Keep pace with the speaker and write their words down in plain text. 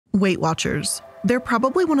Weight Watchers. They're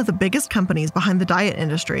probably one of the biggest companies behind the diet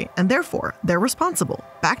industry, and therefore, they're responsible,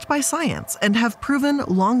 backed by science, and have proven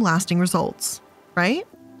long-lasting results, right?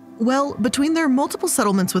 Well, between their multiple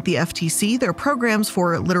settlements with the FTC, their programs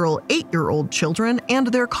for literal 8-year-old children, and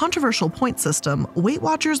their controversial point system, Weight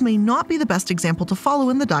Watchers may not be the best example to follow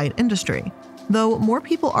in the diet industry, though more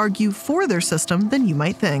people argue for their system than you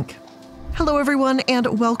might think. Hello everyone,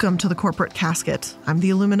 and welcome to the Corporate Casket. I'm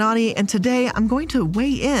the Illuminati, and today I'm going to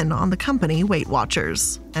weigh in on the company Weight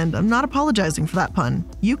Watchers. And I'm not apologizing for that pun.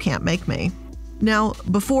 You can't make me. Now,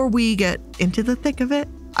 before we get into the thick of it,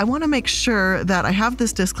 I want to make sure that I have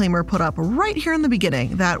this disclaimer put up right here in the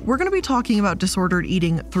beginning that we're going to be talking about disordered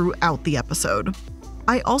eating throughout the episode.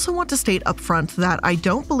 I also want to state up front that I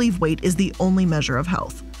don't believe weight is the only measure of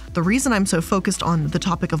health. The reason I'm so focused on the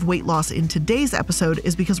topic of weight loss in today's episode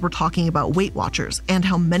is because we're talking about Weight Watchers and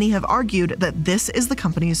how many have argued that this is the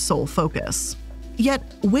company's sole focus.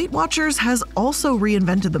 Yet, Weight Watchers has also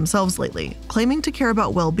reinvented themselves lately, claiming to care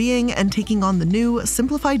about well-being and taking on the new,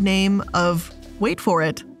 simplified name of, wait for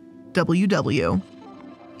it, WW.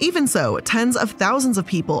 Even so, tens of thousands of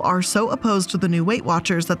people are so opposed to the new Weight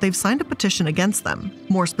Watchers that they've signed a petition against them.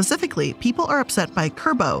 More specifically, people are upset by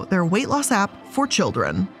Kurbo, their weight loss app for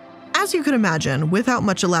children. As you can imagine, without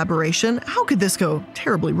much elaboration, how could this go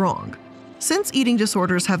terribly wrong? Since eating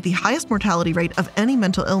disorders have the highest mortality rate of any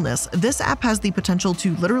mental illness, this app has the potential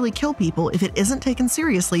to literally kill people if it isn't taken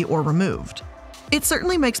seriously or removed. It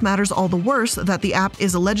certainly makes matters all the worse that the app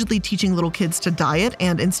is allegedly teaching little kids to diet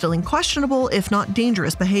and instilling questionable, if not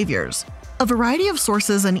dangerous, behaviors. A variety of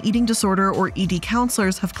sources and eating disorder or ED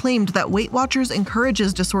counselors have claimed that Weight Watchers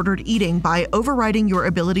encourages disordered eating by overriding your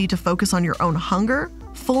ability to focus on your own hunger,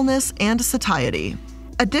 fullness, and satiety.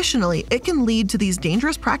 Additionally, it can lead to these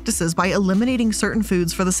dangerous practices by eliminating certain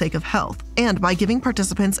foods for the sake of health, and by giving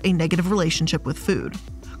participants a negative relationship with food.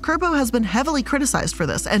 Kurbo has been heavily criticized for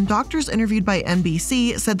this, and doctors interviewed by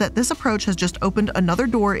NBC said that this approach has just opened another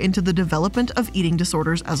door into the development of eating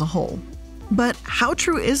disorders as a whole. But how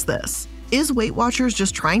true is this? Is Weight Watchers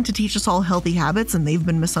just trying to teach us all healthy habits and they've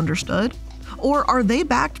been misunderstood? Or are they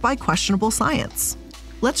backed by questionable science?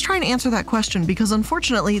 Let's try and answer that question because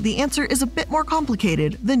unfortunately the answer is a bit more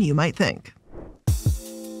complicated than you might think.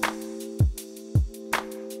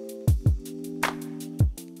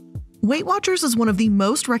 Weight Watchers is one of the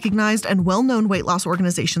most recognized and well-known weight loss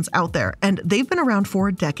organizations out there, and they've been around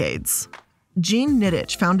for decades. Jean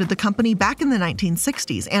Nidich founded the company back in the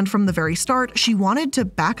 1960s, and from the very start, she wanted to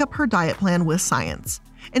back up her diet plan with science.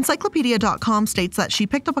 Encyclopedia.com states that she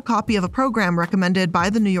picked up a copy of a program recommended by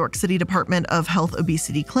the New York City Department of Health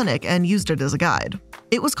Obesity Clinic and used it as a guide.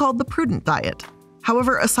 It was called the Prudent Diet.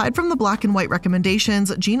 However, aside from the black and white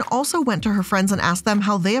recommendations, Jean also went to her friends and asked them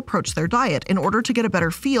how they approached their diet in order to get a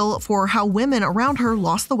better feel for how women around her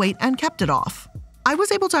lost the weight and kept it off. I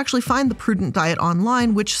was able to actually find the Prudent Diet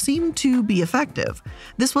online, which seemed to be effective.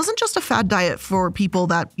 This wasn't just a fad diet for people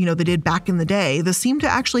that, they did back in the day. This seemed to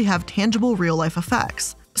actually have tangible real-life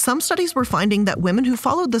effects. Some studies were finding that women who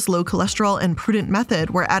followed this low cholesterol and prudent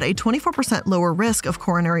method were at a 24% lower risk of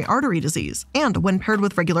coronary artery disease, and when paired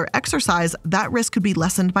with regular exercise, that risk could be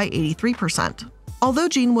lessened by 83%. Although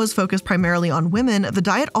Jean was focused primarily on women, the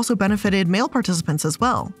diet also benefited male participants as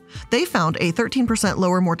well. They found a 13%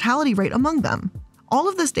 lower mortality rate among them. All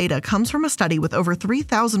of this data comes from a study with over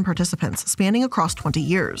 3,000 participants spanning across 20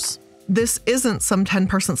 years. This isn't some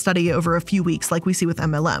 10-person study over a few weeks like we see with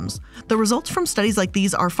MLMs. The results from studies like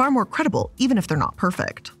these are far more credible, even if they're not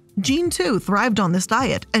perfect. Jean, too, thrived on this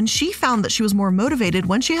diet, and she found that she was more motivated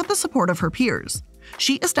when she had the support of her peers.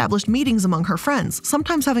 She established meetings among her friends,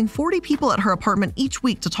 sometimes having 40 people at her apartment each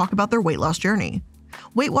week to talk about their weight loss journey.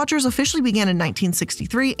 Weight Watchers officially began in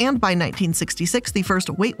 1963, and by 1966, the first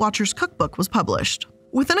Weight Watchers cookbook was published.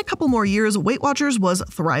 Within a couple more years, Weight Watchers was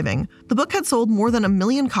thriving. The book had sold more than 1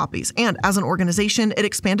 million copies, and as an organization, it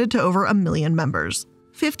expanded to over 1 million members.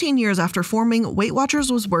 15 years after forming, Weight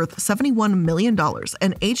Watchers was worth $71 million,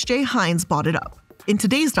 and H.J. Heinz bought it up. In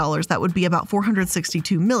today's dollars, that would be about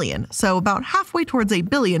 $462 million, so about halfway towards a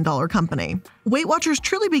billion-dollar company. Weight Watchers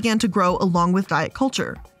truly began to grow along with diet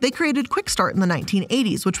culture. They created Quick Start in the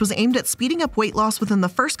 1980s, which was aimed at speeding up weight loss within the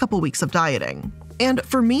first couple weeks of dieting. And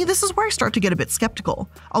for me, this is where I start to get a bit skeptical.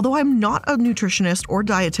 Although I'm not a nutritionist or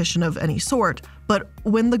dietitian of any sort, but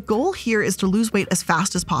when the goal here is to lose weight as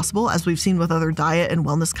fast as possible, as we've seen with other diet and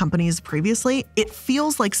wellness companies previously, it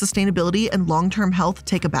feels like sustainability and long-term health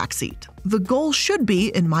take a backseat. The goal should be,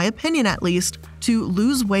 in my opinion at least, to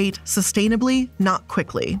lose weight sustainably, not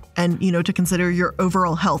quickly. And, to consider your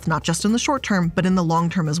overall health, not just in the short term, but in the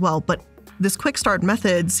long term as well. But this Quick Start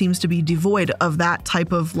method seems to be devoid of that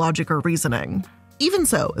type of logic or reasoning. Even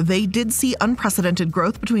so, they did see unprecedented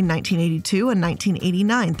growth between 1982 and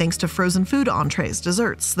 1989 thanks to frozen food entrees,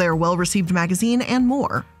 desserts, their well-received magazine, and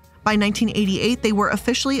more. By 1988, they were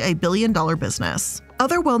officially a billion-dollar business.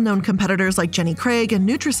 Other well-known competitors like Jenny Craig and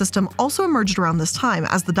Nutrisystem also emerged around this time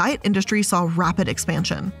as the diet industry saw rapid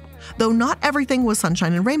expansion. Though not everything was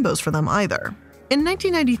sunshine and rainbows for them either. In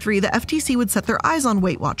 1993, the FTC would set their eyes on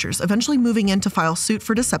Weight Watchers, eventually moving in to file suit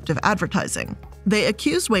for deceptive advertising. They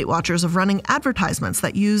accused Weight Watchers of running advertisements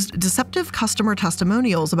that used deceptive customer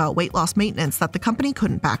testimonials about weight loss maintenance that the company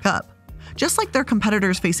couldn't back up. Just like their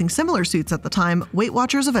competitors facing similar suits at the time, Weight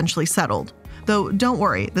Watchers eventually settled. Though don't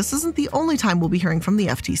worry, this isn't the only time we'll be hearing from the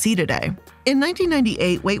FTC today. In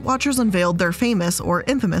 1998, Weight Watchers unveiled their famous, or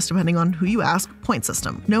infamous depending on who you ask, point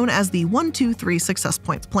system, known as the 1-2-3 Success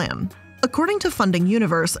Points Plan. According to Funding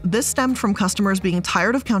Universe, this stemmed from customers being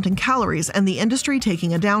tired of counting calories and the industry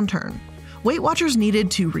taking a downturn. Weight Watchers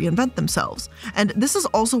needed to reinvent themselves, and this is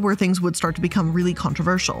also where things would start to become really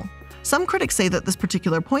controversial. Some critics say that this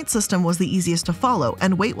particular point system was the easiest to follow,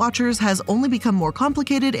 and Weight Watchers has only become more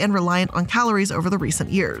complicated and reliant on calories over the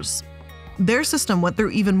recent years. Their system went through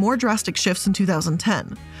even more drastic shifts in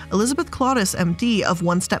 2010. Elizabeth Claudis, MD of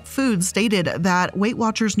One Step Foods, stated that Weight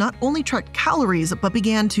Watchers not only tracked calories, but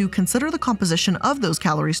began to consider the composition of those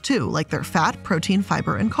calories too, like their fat, protein,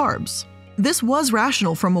 fiber, and carbs. This was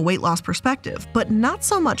rational from a weight loss perspective, but not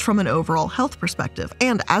so much from an overall health perspective,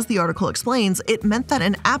 and as the article explains, it meant that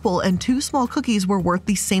an apple and 2 small cookies were worth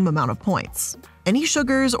the same amount of points. Any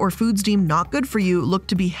sugars or foods deemed not good for you looked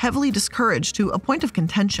to be heavily discouraged to a point of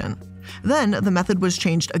contention. Then, the method was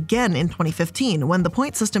changed again in 2015 when the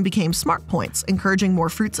point system became Smart Points, encouraging more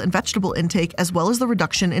fruits and vegetable intake as well as the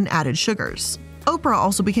reduction in added sugars. Oprah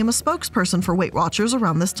also became a spokesperson for Weight Watchers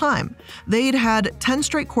around this time. They'd had 10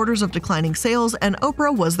 straight quarters of declining sales, and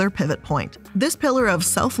Oprah was their pivot point. This pillar of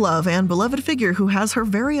self-love and beloved figure who has her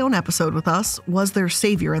very own episode with us was their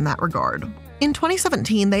savior in that regard. In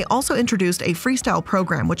 2017, they also introduced a freestyle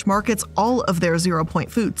program which markets all of their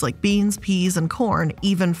 0-point foods like beans, peas, and corn,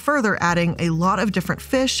 even further adding a lot of different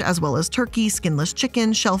fish as well as turkey, skinless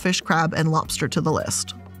chicken, shellfish, crab, and lobster to the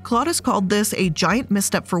list. Claudis called this a giant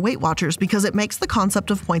misstep for Weight Watchers because it makes the concept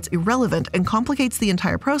of points irrelevant and complicates the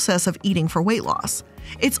entire process of eating for weight loss.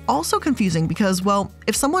 It's also confusing because, well,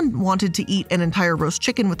 if someone wanted to eat an entire roast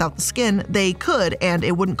chicken without the skin, they could, and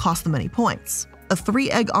it wouldn't cost them any points. A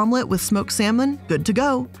 3-egg omelet with smoked salmon? Good to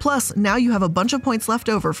go. Plus, now you have a bunch of points left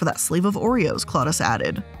over for that sleeve of Oreos, Claudis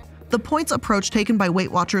added. The points approach taken by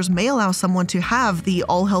Weight Watchers may allow someone to have the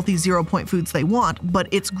all-healthy 0-point foods they want, but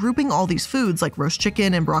it's grouping all these foods like roast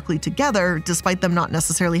chicken and broccoli together despite them not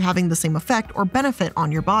necessarily having the same effect or benefit on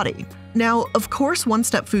your body. Now, of course, One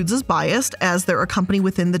Step Foods is biased as they're a company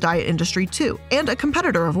within the diet industry too, and a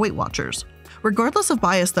competitor of Weight Watchers. Regardless of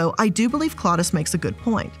bias though, I do believe Claudis makes a good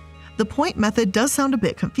point. The point method does sound a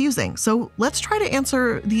bit confusing, so let's try to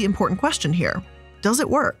answer the important question here. Does it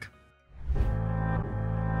work?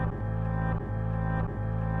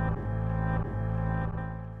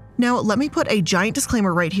 Now, let me put a giant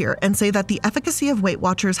disclaimer right here and say that the efficacy of Weight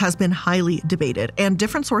Watchers has been highly debated, and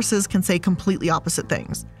different sources can say completely opposite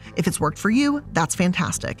things. If it's worked for you, that's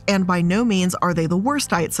fantastic, and by no means are they the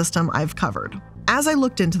worst diet system I've covered. As I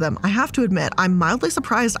looked into them, I have to admit I'm mildly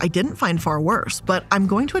surprised I didn't find far worse, but I'm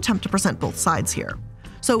going to attempt to present both sides here.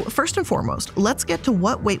 So first and foremost, let's get to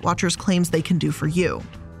what Weight Watchers claims they can do for you.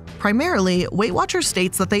 Primarily, Weight Watchers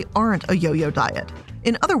states that they aren't a yo-yo diet.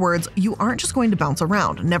 In other words, you aren't just going to bounce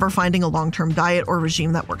around, never finding a long-term diet or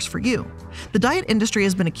regime that works for you. The diet industry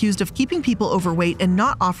has been accused of keeping people overweight and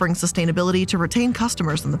not offering sustainability to retain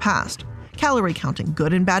customers in the past. Calorie counting,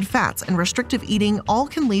 good and bad fats, and restrictive eating all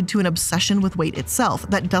can lead to an obsession with weight itself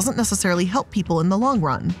that doesn't necessarily help people in the long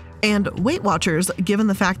run. And Weight Watchers, given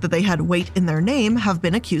the fact that they had weight in their name, have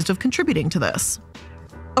been accused of contributing to this.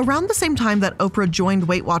 Around the same time that Oprah joined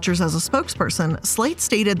Weight Watchers as a spokesperson, Slate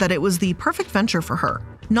stated that it was the perfect venture for her,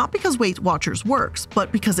 not because Weight Watchers works,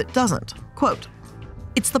 but because it doesn't. Quote,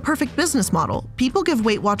 "It's the perfect business model. People give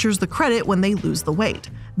Weight Watchers the credit when they lose the weight.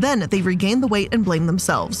 Then they regain the weight and blame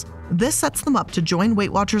themselves. This sets them up to join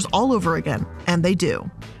Weight Watchers all over again, and they do."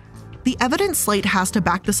 The evidence Slate has to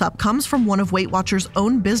back this up comes from one of Weight Watchers'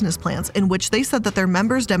 own business plans, in which they said that their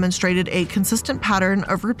members demonstrated a consistent pattern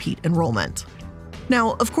of repeat enrollment.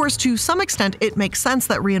 Now, of course, to some extent, it makes sense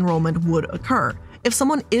that re-enrollment would occur. If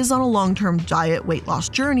someone is on a long-term diet weight loss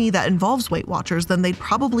journey that involves Weight Watchers, then they'd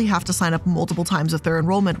probably have to sign up multiple times if their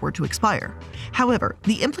enrollment were to expire. However,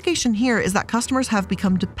 the implication here is that customers have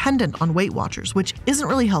become dependent on Weight Watchers, which isn't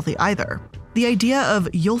really healthy either. The idea of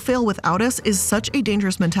 "you'll fail without us" is such a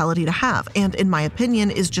dangerous mentality to have, and in my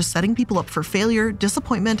opinion is just setting people up for failure,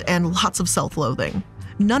 disappointment, and lots of self-loathing.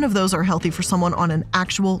 None of those are healthy for someone on an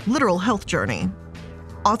actual, literal health journey.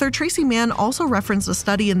 Author Tracy Mann also referenced a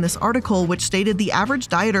study in this article which stated the average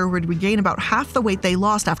dieter would regain about half the weight they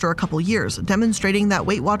lost after a couple years, demonstrating that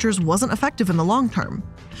Weight Watchers wasn't effective in the long term.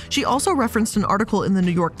 She also referenced an article in the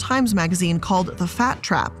New York Times magazine called The Fat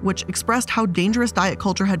Trap, which expressed how dangerous diet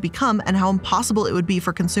culture had become and how impossible it would be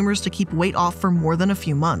for consumers to keep weight off for more than a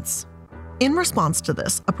few months. In response to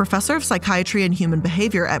this, a professor of psychiatry and human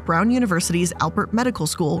behavior at Brown University's Alpert Medical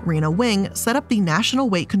School, Rena Wing, set up the National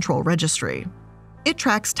Weight Control Registry. It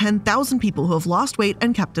tracks 10,000 people who have lost weight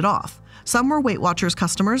and kept it off. Some were Weight Watchers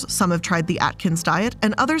customers, some have tried the Atkins diet,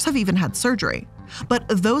 and others have even had surgery. But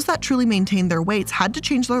those that truly maintained their weights had to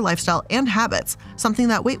change their lifestyle and habits, something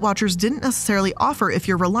that Weight Watchers didn't necessarily offer if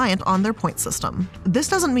you're reliant on their point system. This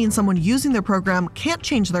doesn't mean someone using their program can't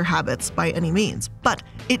change their habits by any means, but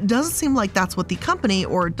it doesn't seem like that's what the company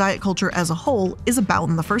or diet culture as a whole is about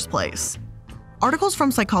in the first place. Articles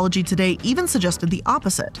from Psychology Today even suggested the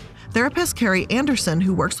opposite. Therapist Carrie Anderson,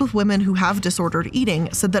 who works with women who have disordered eating,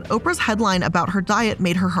 said that Oprah's headline about her diet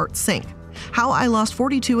made her heart sink. "How I lost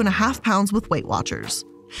 42.5 pounds with Weight Watchers."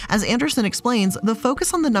 As Anderson explains, the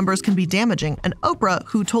focus on the numbers can be damaging, and Oprah,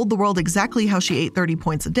 who told the world exactly how she ate 30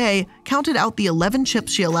 points a day, counted out the 11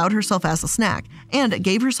 chips she allowed herself as a snack, and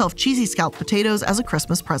gave herself cheesy scalloped potatoes as a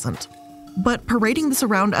Christmas present. But parading this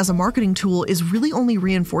around as a marketing tool is really only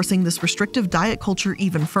reinforcing this restrictive diet culture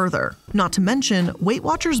even further. Not to mention, Weight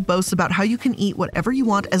Watchers boasts about how you can eat whatever you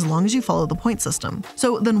want as long as you follow the point system.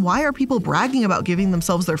 So then why are people bragging about giving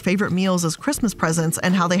themselves their favorite meals as Christmas presents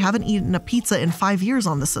and how they haven't eaten a pizza in 5 years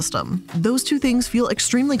on the system? Those two things feel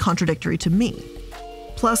extremely contradictory to me.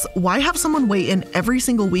 Plus, why have someone weigh in every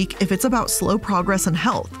single week if it's about slow progress and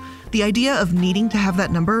health? The idea of needing to have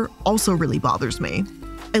that number also really bothers me.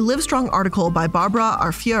 A Livestrong article by Barbara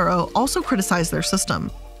Arfiero also criticized their system.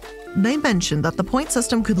 They mentioned that the point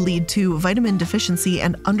system could lead to vitamin deficiency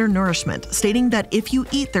and undernourishment, stating that if you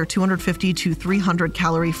eat their 250 to 300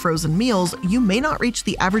 calorie frozen meals, you may not reach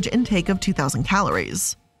the average intake of 2,000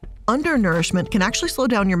 calories. Undernourishment can actually slow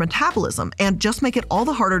down your metabolism and just make it all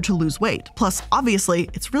the harder to lose weight. Plus, obviously,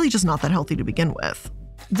 it's really just not that healthy to begin with.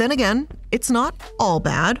 Then again, it's not all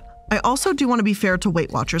bad. I also do want to be fair to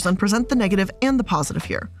Weight Watchers and present the negative and the positive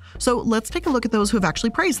here. So let's take a look at those who have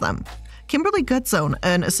actually praised them. Kimberly Gutzone,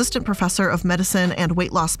 an assistant professor of medicine and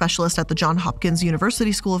weight loss specialist at the Johns Hopkins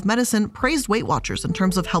University School of Medicine, praised Weight Watchers in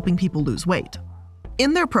terms of helping people lose weight.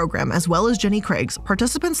 In their program, as well as Jenny Craig's,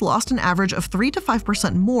 participants lost an average of 3 to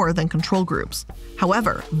 5% more than control groups.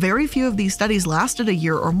 However, very few of these studies lasted a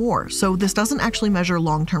year or more, so this doesn't actually measure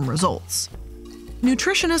long-term results.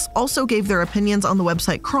 Nutritionists also gave their opinions on the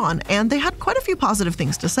website Cron, and they had quite a few positive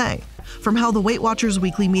things to say. From how the Weight Watchers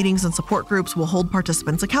weekly meetings and support groups will hold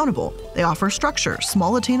participants accountable. They offer structure,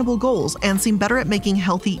 small attainable goals, and seem better at making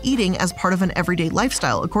healthy eating as part of an everyday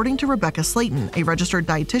lifestyle, according to Rebecca Slayton, a registered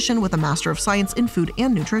dietitian with a Master of Science in Food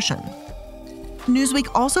and Nutrition. Newsweek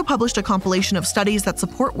also published a compilation of studies that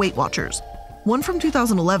support Weight Watchers. One from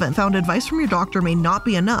 2011 found advice from your doctor may not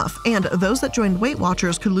be enough, and those that joined Weight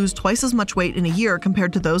Watchers could lose twice as much weight in a year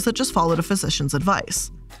compared to those that just followed a physician's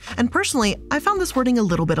advice. And personally, I found this wording a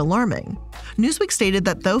little bit alarming. Newsweek stated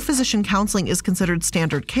that though physician counseling is considered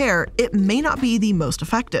standard care, it may not be the most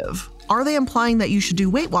effective. Are they implying that you should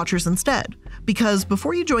do Weight Watchers instead? Because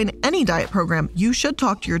before you join any diet program, you should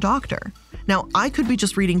talk to your doctor. Now, I could be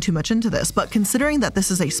just reading too much into this, but considering that this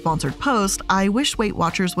is a sponsored post, I wish Weight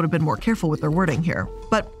Watchers would have been more careful with their wording here.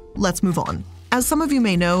 But let's move on. As some of you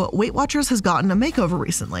may know, Weight Watchers has gotten a makeover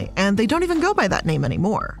recently, and they don't even go by that name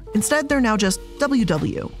anymore. Instead, they're now just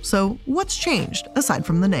WW. So what's changed, aside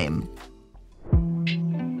from the name?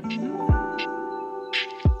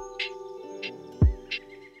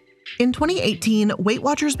 In 2018, Weight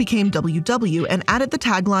Watchers became WW and added the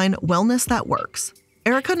tagline, "Wellness That Works."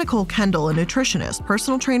 Erica Nicole Kendall, a nutritionist,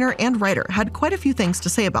 personal trainer, and writer, had quite a few things to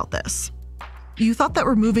say about this. You thought that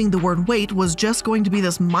removing the word weight was just going to be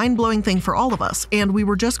this mind-blowing thing for all of us, and we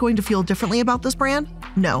were just going to feel differently about this brand?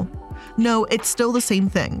 No, it's still the same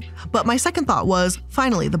thing. But my second thought was,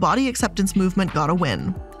 finally, the body acceptance movement got a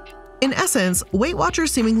win. In essence, Weight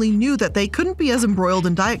Watchers seemingly knew that they couldn't be as embroiled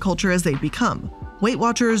in diet culture as they'd become. Weight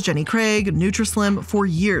Watchers, Jenny Craig, Nutrislim, for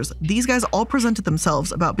years, these guys all presented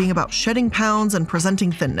themselves about being about shedding pounds and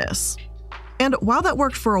presenting thinness. And while that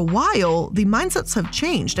worked for a while, the mindsets have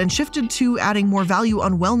changed and shifted to adding more value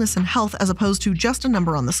on wellness and health as opposed to just a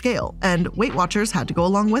number on the scale, and Weight Watchers had to go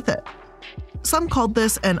along with it. Some called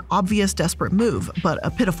this an obvious desperate move, but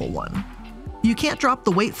a pitiful one. "You can't drop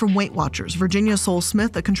the weight from Weight Watchers," Virginia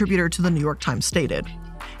Soule-Smith, a contributor to the New York Times, stated.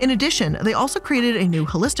 In addition, they also created a new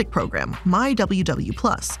holistic program,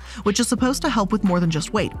 myWW+, which is supposed to help with more than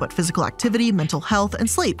just weight, but physical activity, mental health, and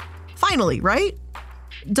sleep. Finally, right?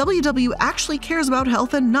 WW actually cares about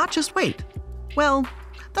health and not just weight. Well,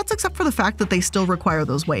 that's except for the fact that they still require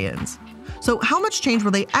those weigh-ins. So how much change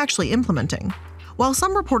were they actually implementing? While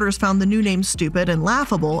some reporters found the new name stupid and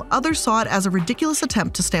laughable, others saw it as a ridiculous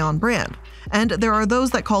attempt to stay on brand. And there are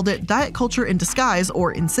those that called it diet culture in disguise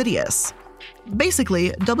or insidious.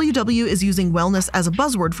 Basically, WW is using wellness as a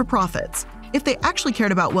buzzword for profits. If they actually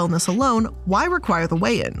cared about wellness alone, why require the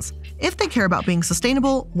weigh-ins? If they care about being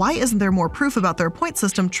sustainable, why isn't there more proof about their point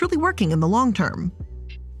system truly working in the long term?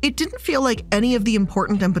 It didn't feel like any of the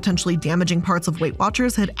important and potentially damaging parts of Weight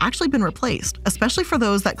Watchers had actually been replaced, especially for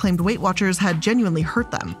those that claimed Weight Watchers had genuinely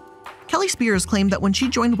hurt them. Kelly Spears claimed that when she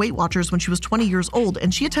joined Weight Watchers when she was 20 years old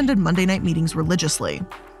and she attended Monday night meetings religiously.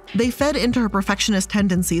 They fed into her perfectionist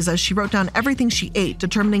tendencies as she wrote down everything she ate,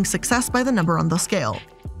 determining success by the number on the scale.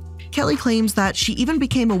 Kelly claims that she even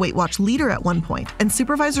became a Weight Watch leader at one point, and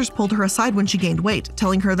supervisors pulled her aside when she gained weight,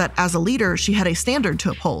 telling her that as a leader, she had a standard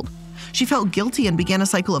to uphold. She felt guilty and began a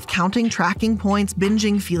cycle of counting, tracking points,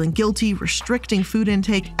 binging, feeling guilty, restricting food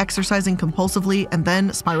intake, exercising compulsively, and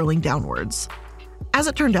then spiraling downwards. As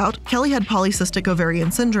it turned out, Kelly had polycystic ovarian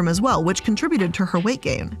syndrome as well, which contributed to her weight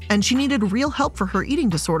gain, and she needed real help for her eating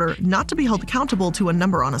disorder, not to be held accountable to a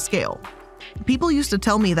number on a scale. People used to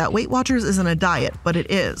tell me that Weight Watchers isn't a diet, but it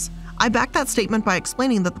is. I back that statement by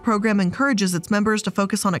explaining that the program encourages its members to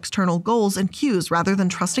focus on external goals and cues rather than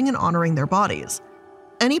trusting and honoring their bodies.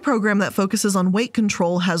 Any program that focuses on weight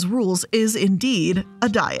control has rules is indeed a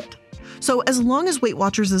diet. So as long as Weight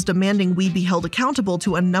Watchers is demanding we be held accountable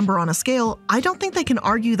to a number on a scale, I don't think they can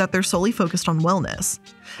argue that they're solely focused on wellness.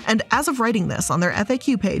 And as of writing this, on their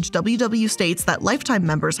FAQ page, WW states that lifetime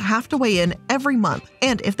members have to weigh in every month,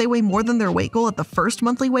 and if they weigh more than their weight goal at the first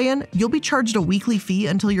monthly weigh-in, you'll be charged a weekly fee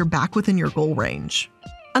until you're back within your goal range.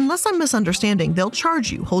 Unless I'm misunderstanding, they'll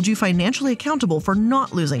charge you, hold you financially accountable for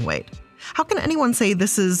not losing weight. How can anyone say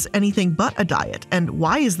this is anything but a diet, and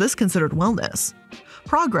why is this considered wellness?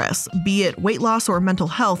 Progress, be it weight loss or mental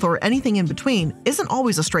health or anything in between, isn't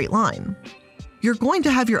always a straight line. You're going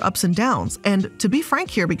to have your ups and downs, and to be frank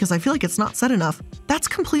here, because I feel like it's not said enough, that's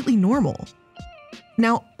completely normal.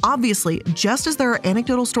 Now, obviously, just as there are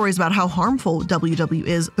anecdotal stories about how harmful WW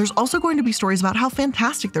is, there's also going to be stories about how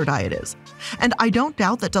fantastic their diet is. And I don't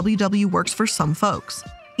doubt that WW works for some folks.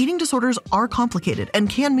 Eating disorders are complicated and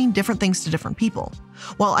can mean different things to different people.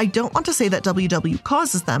 While I don't want to say that WW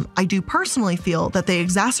causes them, I do personally feel that they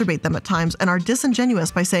exacerbate them at times and are disingenuous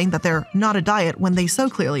by saying that they're not a diet when they so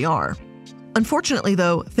clearly are. Unfortunately,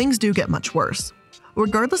 though, things do get much worse.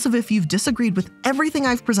 Regardless of if you've disagreed with everything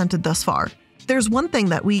I've presented thus far, there's one thing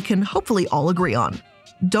that we can hopefully all agree on.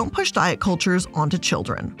 Don't push diet cultures onto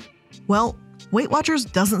children. Well, Weight Watchers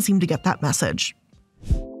doesn't seem to get that message.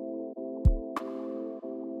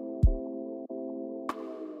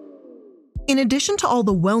 In addition to all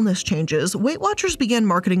the wellness changes, Weight Watchers began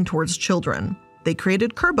marketing towards children. They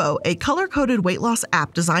created Kurbo, a color-coded weight loss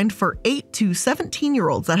app designed for 8 to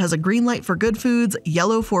 17-year-olds that has a green light for good foods,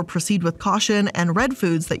 yellow for proceed with caution, and red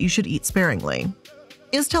foods that you should eat sparingly.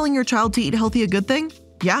 Is telling your child to eat healthy a good thing?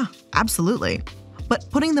 Yeah, absolutely. But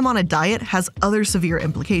putting them on a diet has other severe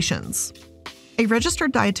implications. A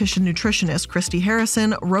registered dietitian nutritionist, Christy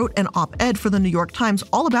Harrison, wrote an op-ed for the New York Times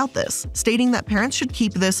all about this, stating that parents should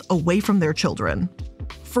keep this away from their children.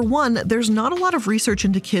 For one, there's not a lot of research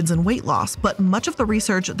into kids and weight loss, but much of the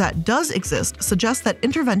research that does exist suggests that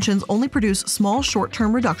interventions only produce small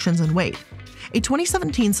short-term reductions in weight. A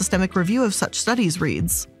 2017 systemic review of such studies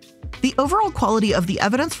reads, "The overall quality of the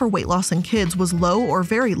evidence for weight loss in kids was low or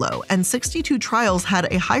very low, and 62 trials had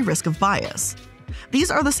a high risk of bias.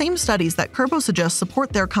 These are the same studies that Kurbo suggests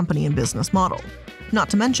support their company and business model. Not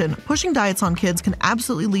to mention, pushing diets on kids can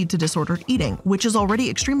absolutely lead to disordered eating, which is already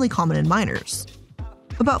extremely common in minors.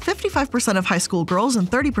 About 55% of high school girls and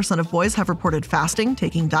 30% of boys have reported fasting,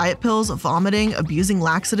 taking diet pills, vomiting, abusing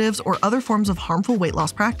laxatives, or other forms of harmful weight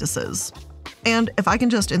loss practices." And if I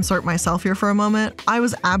can just insert myself here for a moment, I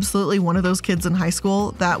was absolutely one of those kids in high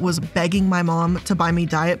school that was begging my mom to buy me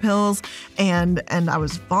diet pills, and I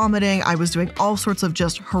was vomiting. I was doing all sorts of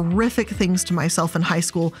just horrific things to myself in high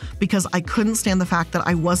school because I couldn't stand the fact that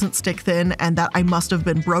I wasn't stick thin and that I must have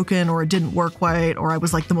been broken or it didn't work right or I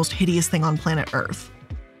was like the most hideous thing on planet Earth.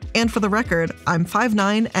 And for the record, I'm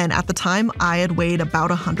 5'9", and at the time I had weighed about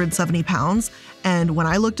 170 pounds, and when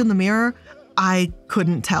I looked in the mirror, I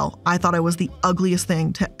couldn't tell. I thought I was the ugliest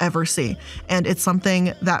thing to ever see. And it's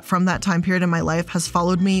something that from that time period in my life has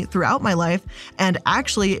followed me throughout my life, and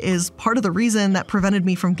actually is part of the reason that prevented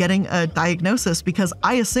me from getting a diagnosis, because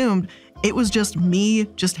I assumed it was just me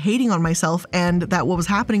just hating on myself and that what was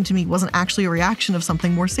happening to me wasn't actually a reaction of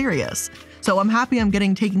something more serious. So I'm happy I'm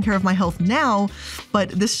getting taken care of my health now, but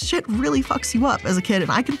this shit really fucks you up as a kid,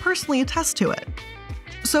 and I can personally attest to it.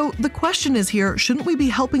 So the question is here, shouldn't we be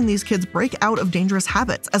helping these kids break out of dangerous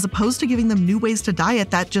habits as opposed to giving them new ways to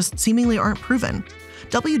diet that just seemingly aren't proven?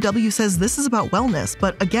 WW says this is about wellness,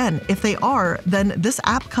 but again, if they are, then this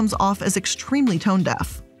app comes off as extremely tone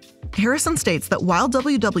deaf. Harrison states that while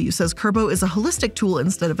WW says Kurbo is a holistic tool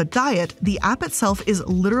instead of a diet, the app itself is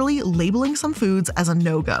literally labeling some foods as a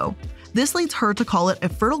no-go. This leads her to call it a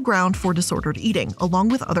fertile ground for disordered eating, along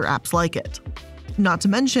with other apps like it. Not to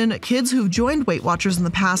mention, kids who've joined Weight Watchers in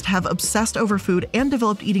the past have obsessed over food and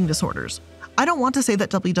developed eating disorders. I don't want to say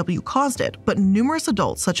that WW caused it, but numerous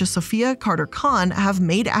adults such as Sophia Carter-Khan have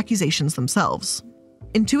made accusations themselves.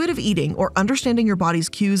 Intuitive eating, or understanding your body's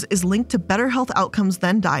cues, is linked to better health outcomes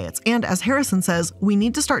than diets, and as Harrison says, we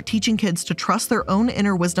need to start teaching kids to trust their own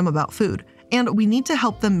inner wisdom about food, and we need to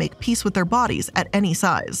help them make peace with their bodies at any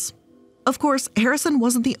size. Of course, Harrison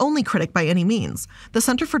wasn't the only critic by any means. The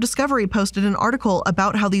Center for Discovery posted an article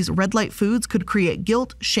about how these red light foods could create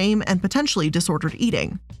guilt, shame, and potentially disordered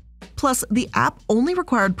eating. Plus, the app only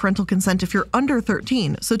required parental consent if you're under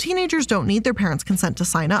 13, so teenagers don't need their parents' consent to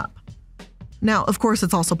sign up. Now, of course,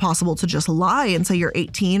 it's also possible to just lie and say you're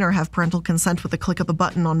 18 or have parental consent with a click of the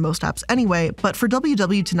button on most apps anyway, but for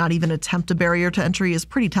WW to not even attempt a barrier to entry is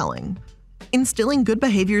pretty telling. Instilling good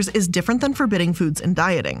behaviors is different than forbidding foods in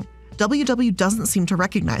dieting. WW doesn't seem to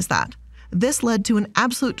recognize that. This led to an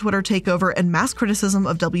absolute Twitter takeover and mass criticism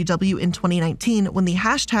of WW in 2019 when the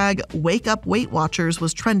hashtag #WakeUpWeightWatchers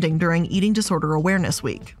was trending during Eating Disorder Awareness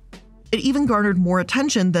Week. It even garnered more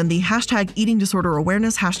attention than the hashtag Eating Disorder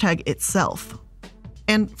Awareness hashtag itself.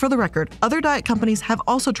 And for the record, other diet companies have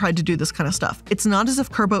also tried to do this kind of stuff. It's not as if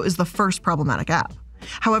Kurbo is the first problematic app.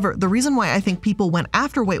 However, the reason why I think people went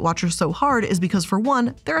after Weight Watchers so hard is because, for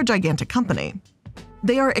one, they're a gigantic company.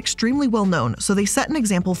 They are extremely well known, so they set an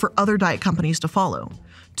example for other diet companies to follow.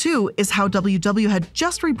 2 is how WW had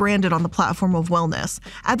just rebranded on the platform of wellness.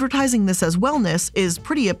 Advertising this as wellness is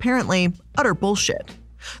pretty apparently utter bullshit.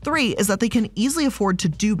 3 is that they can easily afford to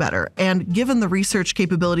do better, and given the research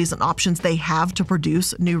capabilities and options they have to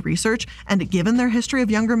produce new research, and given their history of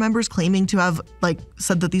younger members claiming to have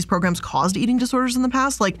said that these programs caused eating disorders in the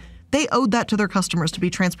past, they owed that to their customers to be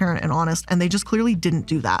transparent and honest, and they just clearly didn't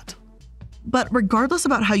do that. But regardless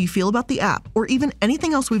about how you feel about the app, or even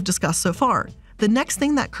anything else we've discussed so far, the next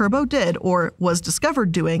thing that Kurbo did, or was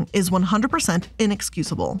discovered doing, is 100%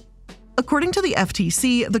 inexcusable. According to the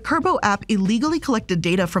FTC, the Kurbo app illegally collected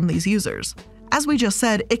data from these users. As we just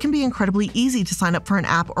said, it can be incredibly easy to sign up for an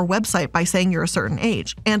app or website by saying you're a certain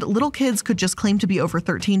age, and little kids could just claim to be over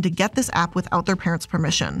 13 to get this app without their parents'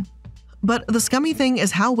 permission. But the scummy thing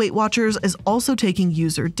is how Weight Watchers is also taking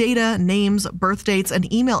user data, names, birth dates,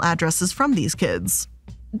 and email addresses from these kids.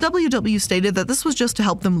 WW stated that this was just to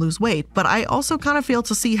help them lose weight, but I also kind of fail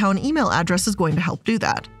to see how an email address is going to help do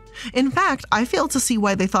that. In fact, I fail to see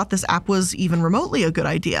why they thought this app was even remotely a good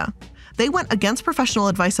idea. They went against professional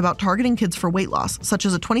advice about targeting kids for weight loss, such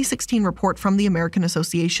as a 2016 report from the American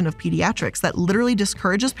Association of Pediatrics that literally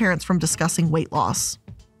discourages parents from discussing weight loss.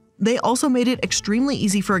 They also made it extremely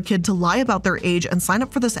easy for a kid to lie about their age and sign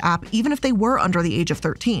up for this app even if they were under the age of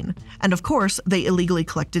 13. And of course, they illegally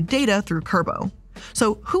collected data through Kurbo.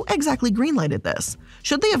 So who exactly greenlighted this?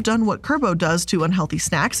 Should they have done what Kurbo does to unhealthy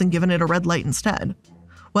snacks and given it a red light instead?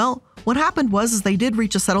 Well, what happened was they did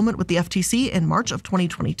reach a settlement with the FTC in March of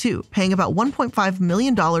 2022, paying about $1.5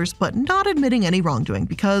 million, but not admitting any wrongdoing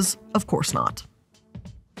because, of course not.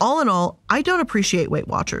 All in all, I don't appreciate Weight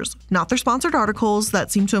Watchers, not their sponsored articles that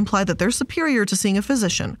seem to imply that they're superior to seeing a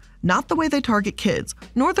physician, not the way they target kids,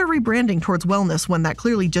 nor their rebranding towards wellness when that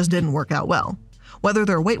clearly just didn't work out well. Whether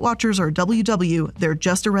they're Weight Watchers or WW, they're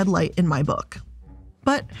just a red light in my book.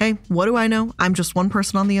 But hey, what do I know? I'm just one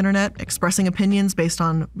person on the internet expressing opinions based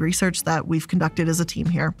on research that we've conducted as a team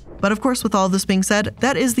here. But of course, with all of this being said,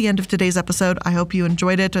 that is the end of today's episode. I hope you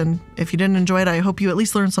enjoyed it, and if you didn't enjoy it, I hope you at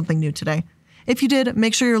least learned something new today. If you did,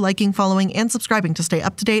 make sure you're liking, following, and subscribing to stay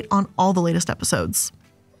up to date on all the latest episodes.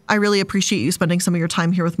 I really appreciate you spending some of your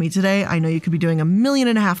time here with me today. I know you could be doing 1.5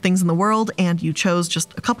 million things in the world, and you chose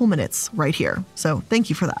just a couple minutes right here. So thank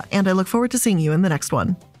you for that, and I look forward to seeing you in the next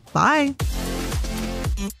one. Bye!